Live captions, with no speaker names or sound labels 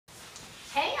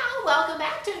welcome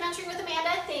back to Adventuring with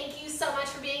Amanda. Thank you so much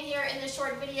for being here in this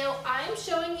short video. I'm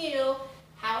showing you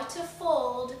how to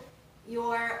fold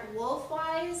your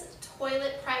Wolfwise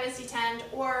toilet privacy tent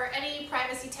or any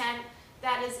privacy tent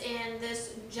that is in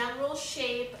this general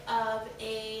shape of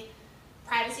a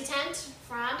privacy tent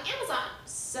from Amazon.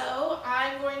 So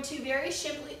I'm going to very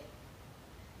simply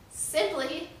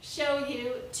show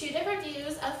you two different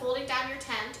views of folding down your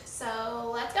tent. So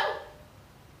let's go.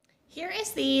 Here is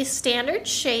the standard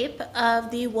shape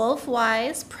of the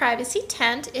Wolfwise privacy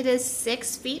tent. It is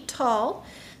 6 feet tall.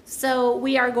 So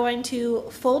we are going to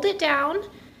fold it down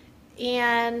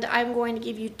and I'm going to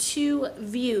give you two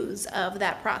views of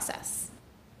that process.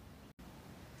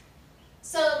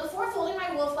 So before folding my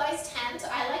Wolfwise tent,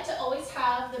 I like to always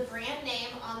have the brand name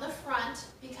on the front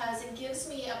because it gives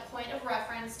me a point of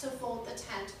reference to fold the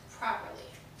tent properly.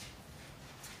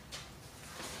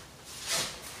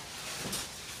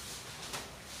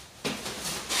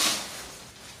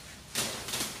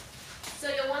 So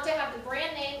you'll want to have the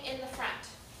brand name in the front.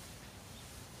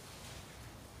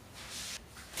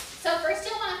 So first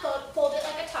you'll want to fold it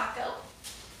like a taco.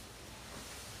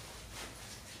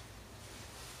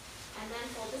 And then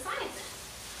fold the sides in.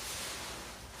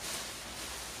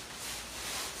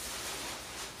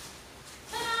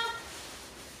 Ta-da!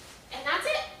 And that's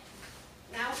it.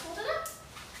 Now fold it up.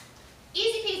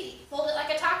 Easy peasy. Fold it like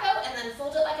a taco and then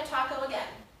fold it like a taco again.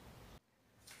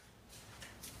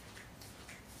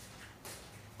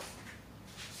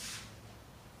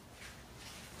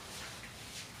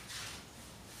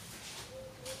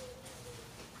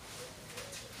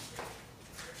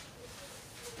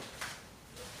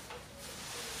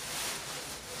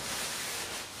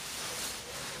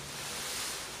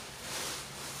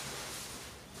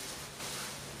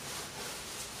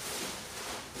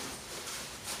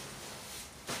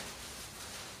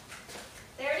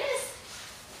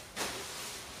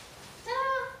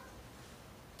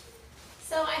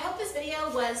 So I hope this video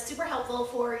was super helpful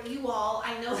for you all.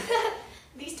 I know that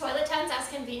these toilet tents, as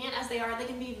convenient as they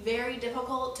can be very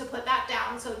difficult to put back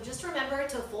down. So just remember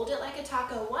to fold it like a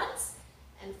taco once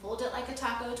and fold it like a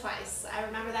taco twice. I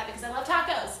remember that because I love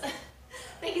tacos.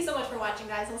 Thank you so much for watching,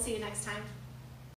 guys. I'll see you next time.